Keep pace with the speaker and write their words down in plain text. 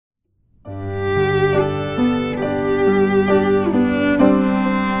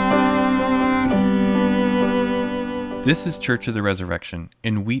This is Church of the Resurrection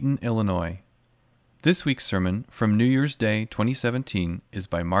in Wheaton, Illinois. This week's sermon from New Year's Day 2017 is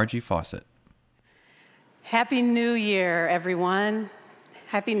by Margie Fawcett. Happy New Year, everyone.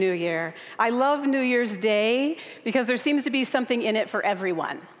 Happy New Year. I love New Year's Day because there seems to be something in it for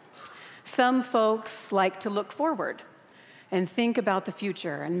everyone. Some folks like to look forward and think about the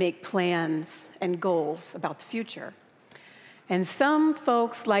future and make plans and goals about the future. And some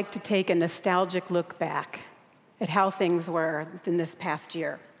folks like to take a nostalgic look back at how things were in this past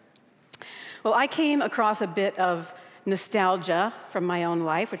year. Well, I came across a bit of nostalgia from my own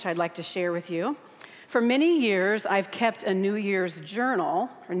life, which I'd like to share with you. For many years, I've kept a New Year's journal,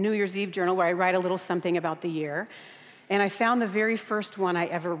 or New Year's Eve journal, where I write a little something about the year. And I found the very first one I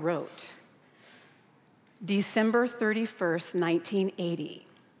ever wrote. December 31st, 1980.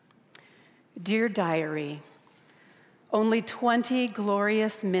 Dear Diary, only 20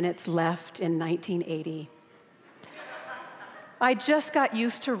 glorious minutes left in 1980. I just got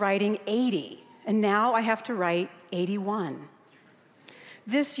used to writing 80, and now I have to write 81.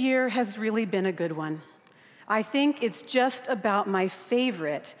 This year has really been a good one. I think it's just about my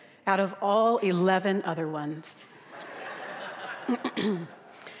favorite out of all 11 other ones.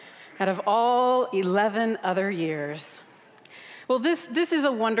 Out of all 11 other years. Well, this is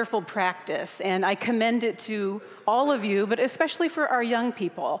a wonderful practice, and I commend it to all of you, but especially for our young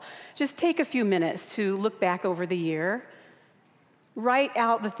people. Just take a few minutes to look back over the year. Write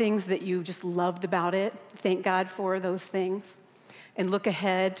out the things that you just loved about it. Thank God for those things. And look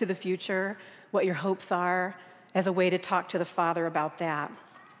ahead to the future, what your hopes are, as a way to talk to the Father about that.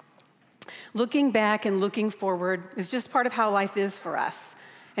 Looking back and looking forward is just part of how life is for us.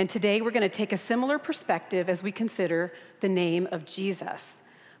 And today we're going to take a similar perspective as we consider the name of Jesus,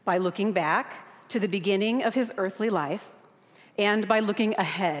 by looking back to the beginning of his earthly life and by looking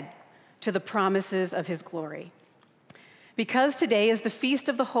ahead to the promises of his glory. Because today is the feast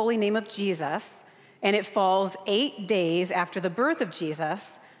of the holy name of Jesus, and it falls 8 days after the birth of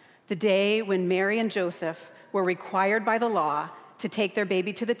Jesus, the day when Mary and Joseph were required by the law to take their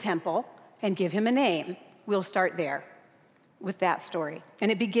baby to the temple and give him a name. We'll start there with that story.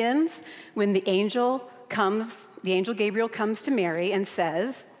 And it begins when the angel Gabriel comes to Mary and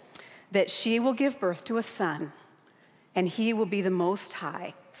says that she will give birth to a son, and he will be the Most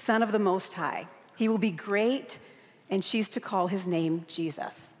High, Son of the Most High. He will be great, and she's to call his name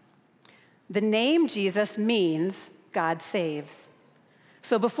Jesus. The name Jesus means God saves.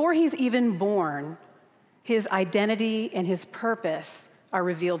 So before he's even born, his identity and his purpose are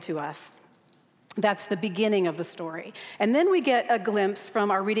revealed to us. That's the beginning of the story. And then we get a glimpse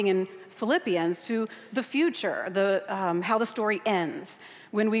from our reading in Philippians to the future, how the story ends,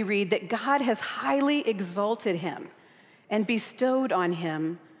 when we read that God has highly exalted him and bestowed on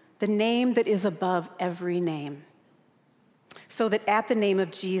him the name that is above every name, so that at the name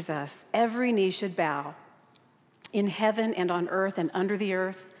of Jesus, every knee should bow in heaven and on earth and under the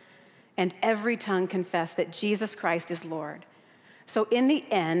earth, and every tongue confess that Jesus Christ is Lord. So in the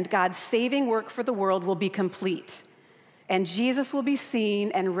end, God's saving work for the world will be complete, and Jesus will be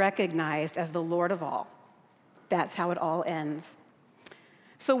seen and recognized as the Lord of all. That's how it all ends.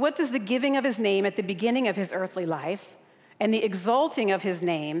 So what does the giving of his name at the beginning of his earthly life and the exalting of his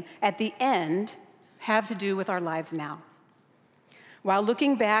name at the end have to do with our lives now? While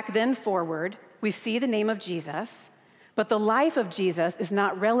looking back, then forward, we see the name of Jesus, but the life of Jesus is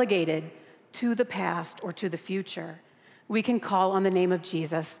not relegated to the past or to the future. We can call on the name of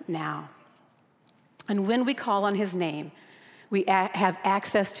Jesus now. And when we call on his name, we have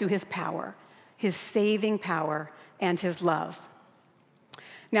access to his power, his saving power, and his love.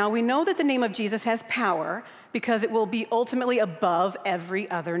 Now, we know that the name of Jesus has power because it will be ultimately above every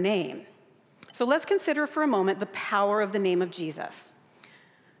other name. So let's consider for a moment the power of the name of Jesus.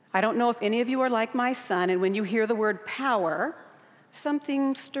 I don't know if any of you are like my son, and when you hear the word power,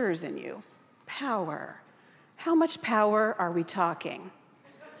 something stirs in you. Power. How much power are we talking?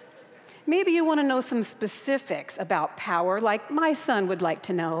 Maybe you want to know some specifics about power, like my son would like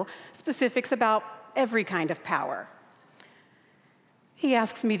to know specifics about every kind of power. He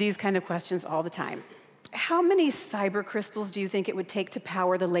asks me these kind of questions all the time. How many cyber crystals do you think it would take to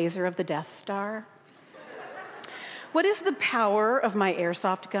power the laser of the Death Star? What is the power of my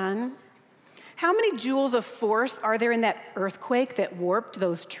airsoft gun? How many joules of force are there in that earthquake that warped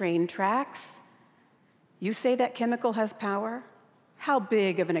those train tracks? You say that chemical has power? How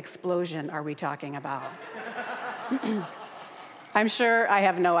big of an explosion are we talking about? I'm sure I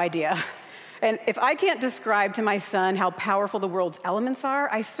have no idea. And if I can't describe to my son how powerful the world's elements are,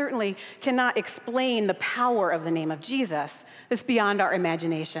 I certainly cannot explain the power of the name of Jesus. It's beyond our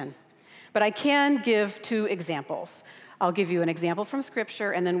imagination. But I can give two examples. I'll give you an example from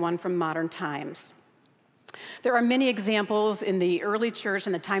Scripture and then one from modern times. There are many examples in the early church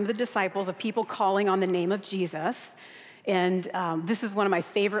in the time of the disciples of people calling on the name of Jesus. And this is one of my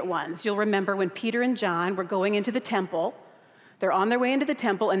favorite ones. You'll remember when Peter and John were going into the temple. They're on their way into the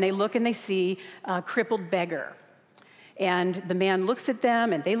temple, and they look and they see a crippled beggar. And the man looks at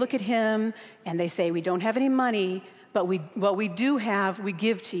them, and they look at him, and they say, "We don't have any money, but what we do have, we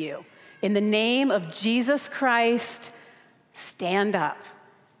give to you. In the name of Jesus Christ, stand up."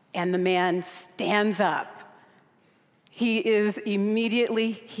 And the man stands up. He is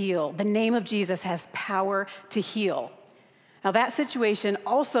immediately healed. The name of Jesus has power to heal. Now, that situation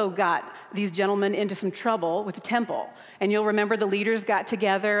also got these gentlemen into some trouble with the temple. And you'll remember the leaders got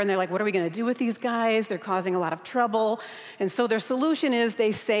together, and they're like, what are we going to do with these guys? They're causing a lot of trouble. And so their solution is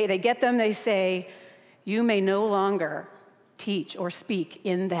they say, you may no longer teach or speak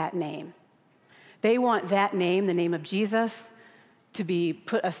in that name. They want that name, the name of Jesus, to be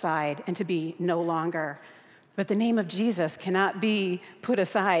put aside and to be no longer. But the name of Jesus cannot be put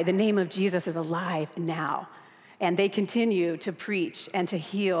aside. The name of Jesus is alive now. And they continue to preach and to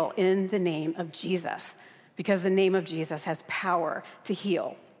heal in the name of Jesus, because the name of Jesus has power to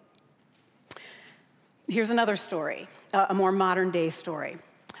heal. Here's another story, a more modern day story.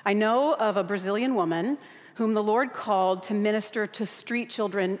 I know of a Brazilian woman whom the Lord called to minister to street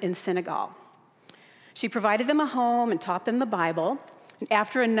children in Senegal. She provided them a home and taught them the Bible. And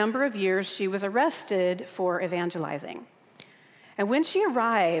after a number of years, she was arrested for evangelizing. And when she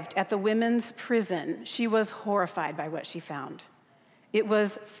arrived at the women's prison, she was horrified by what she found. It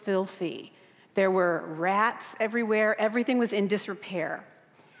was filthy. There were rats everywhere. Everything was in disrepair.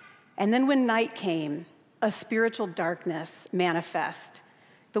 And then when night came, a spiritual darkness manifested.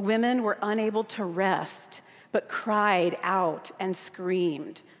 The women were unable to rest, but cried out and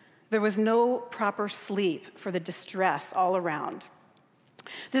screamed. There was no proper sleep for the distress all around.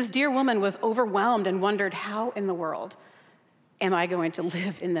 This dear woman was overwhelmed and wondered, how in the world am I going to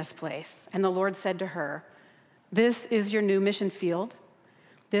live in this place? And the Lord said to her, this is your new mission field.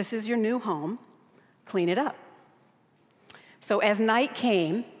 This is your new home. Clean it up. So as night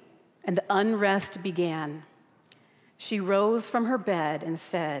came and the unrest began, she rose from her bed and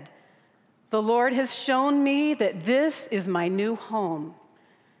said, the Lord has shown me that this is my new home.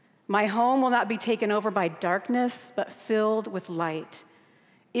 My home will not be taken over by darkness, but filled with light.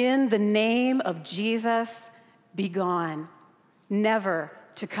 In the name of Jesus, be gone, never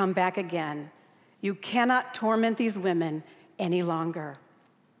to come back again. You cannot torment these women any longer.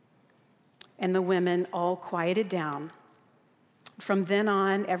 And the women all quieted down. From then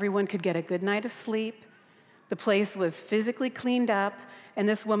on, everyone could get a good night of sleep. The place was physically cleaned up, and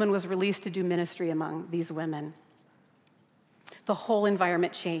this woman was released to do ministry among these women. The whole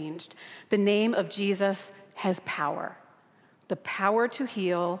environment changed. The name of Jesus has power. The power to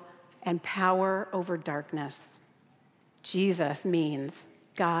heal and power over darkness. Jesus means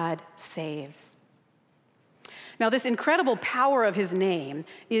God saves. Now, this incredible power of his name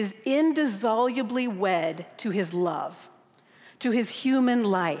is indissolubly wed to his love, to his human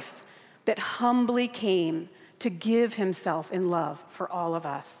life that humbly came to give himself in love for all of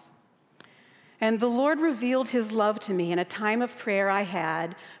us. And the Lord revealed his love to me in a time of prayer I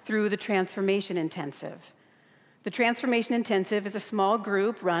had through the Transformation Intensive. The Transformation Intensive is a small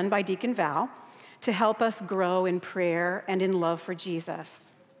group run by Deacon Val to help us grow in prayer and in love for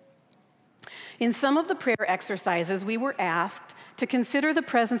Jesus. In some of the prayer exercises, we were asked to consider the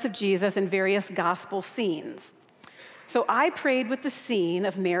presence of Jesus in various gospel scenes. So I prayed with the scene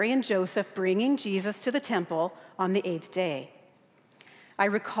of Mary and Joseph bringing Jesus to the temple on the 8th day. I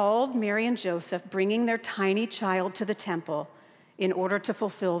recalled Mary and Joseph bringing their tiny child to the temple in order to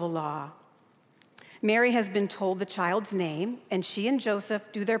fulfill the law. Mary has been told the child's name, and she and Joseph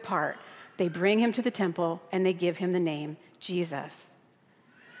do their part. They bring him to the temple, and they give him the name Jesus.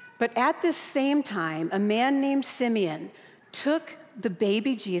 But at this same time, a man named Simeon took the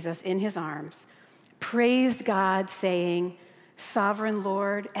baby Jesus in his arms, praised God, saying, Sovereign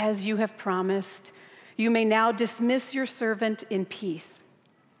Lord, as you have promised, you may now dismiss your servant in peace.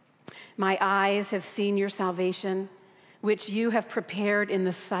 My eyes have seen your salvation, which you have prepared in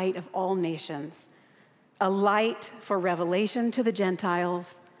the sight of all nations, a light for revelation to the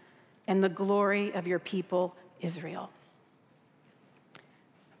Gentiles and the glory of your people, Israel.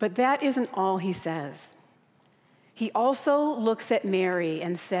 But that isn't all he says. He also looks at Mary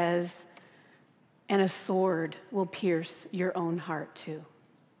and says, and a sword will pierce your own heart too.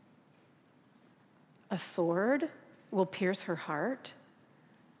 A sword will pierce her heart?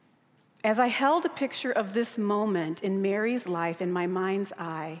 As I held a picture of this moment in Mary's life in my mind's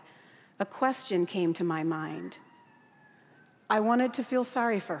eye, a question came to my mind. I wanted to feel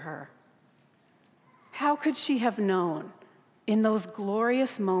sorry for her. How could she have known in those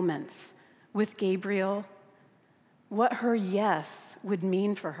glorious moments with Gabriel what her yes would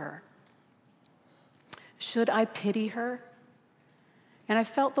mean for her? Should I pity her? And I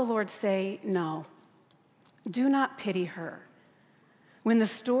felt the Lord say, no, do not pity her. When the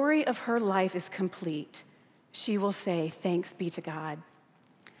story of her life is complete, she will say, thanks be to God.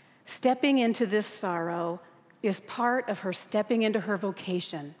 Stepping into this sorrow is part of her stepping into her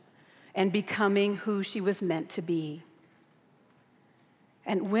vocation and becoming who she was meant to be.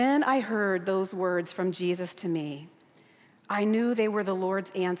 And when I heard those words from Jesus to me, I knew they were the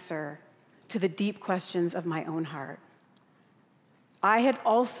Lord's answer to the deep questions of my own heart. I had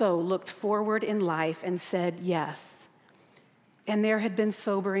also looked forward in life and said yes, and there had been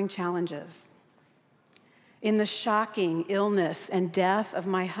sobering challenges. In the shocking illness and death of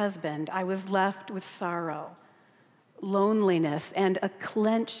my husband, I was left with sorrow, loneliness, and a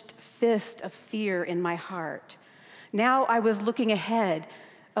clenched fist of fear in my heart. Now I was looking ahead,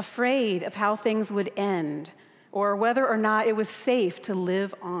 afraid of how things would end, or whether or not it was safe to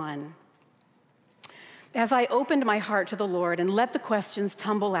live on. As I opened my heart to the Lord and let the questions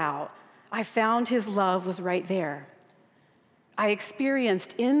tumble out, I found his love was right there. I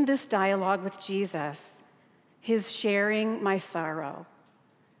experienced in this dialogue with Jesus his sharing my sorrow,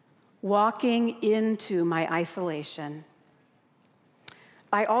 walking into my isolation.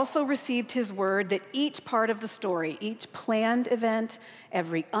 I also received his word that each part of the story, each planned event,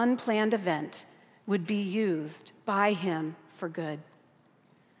 every unplanned event, would be used by him for good.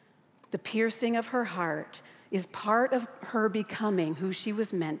 The piercing of her heart is part of her becoming who she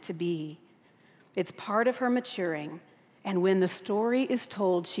was meant to be. It's part of her maturing, and when the story is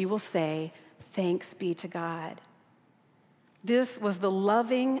told, she will say, thanks be to God. This was the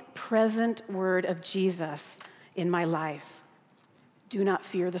loving, present word of Jesus in my life. Do not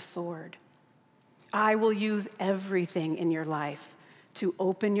fear the sword. I will use everything in your life to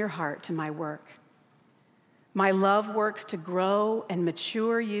open your heart to my work. My love works to grow and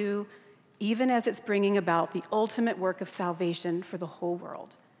mature you, even as it's bringing about the ultimate work of salvation for the whole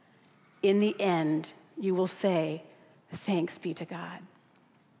world. In the end, you will say, thanks be to God.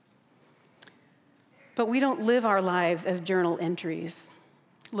 But we don't live our lives as journal entries,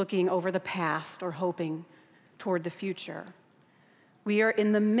 looking over the past or hoping toward the future. We are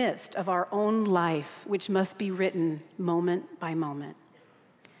in the midst of our own life, which must be written moment by moment.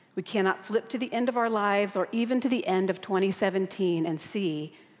 We cannot flip to the end of our lives or even to the end of 2017 and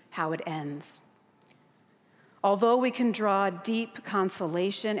see how it ends. Although we can draw deep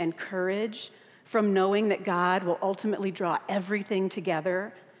consolation and courage from knowing that God will ultimately draw everything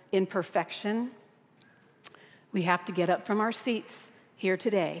together in perfection, we have to get up from our seats here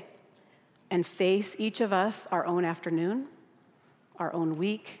today and face each of us our own afternoon, our own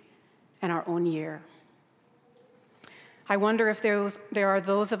week, and our own year. I wonder if there are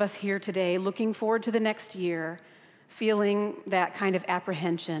those of us here today looking forward to the next year, feeling that kind of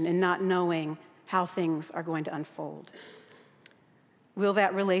apprehension and not knowing how things are going to unfold. Will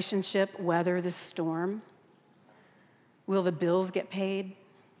that relationship weather this storm? Will the bills get paid?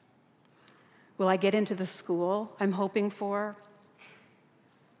 Will I get into the school I'm hoping for?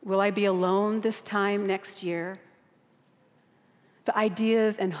 Will I be alone this time next year? The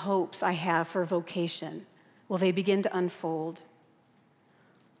ideas and hopes I have for vocation, will they begin to unfold?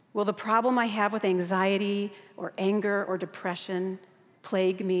 Will the problem I have with anxiety or anger or depression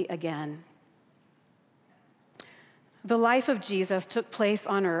plague me again? The life of Jesus took place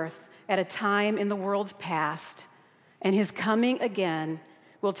on earth at a time in the world's past, and his coming again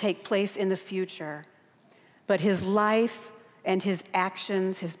will take place in the future. But his life and his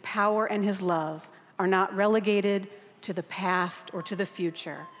actions, his power and his love are not relegated to the past or to the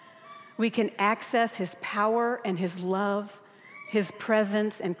future. We can access his power and his love, his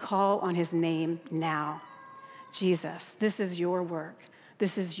presence, and call on his name now. Jesus, this is your work.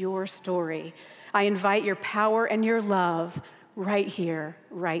 This is your story. I invite your power and your love right here,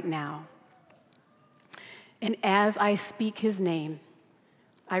 right now. And as I speak his name,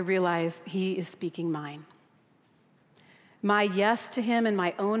 I realize he is speaking mine. My yes to him in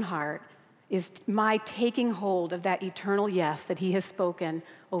my own heart is my taking hold of that eternal yes that he has spoken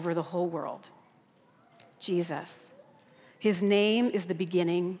over the whole world. Jesus. His name is the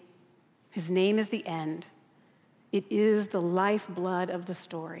beginning. His name is the end. It is the lifeblood of the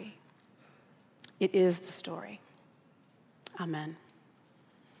story. It is the story. Amen.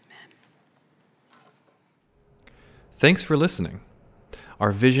 Thanks for listening.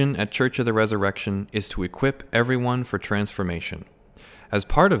 Our vision at Church of the Resurrection is to equip everyone for transformation. As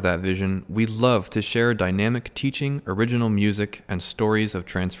part of that vision, we love to share dynamic teaching, original music, and stories of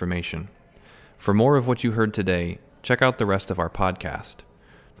transformation. For more of what you heard today, check out the rest of our podcast.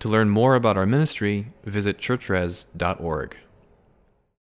 To learn more about our ministry, visit churchres.org.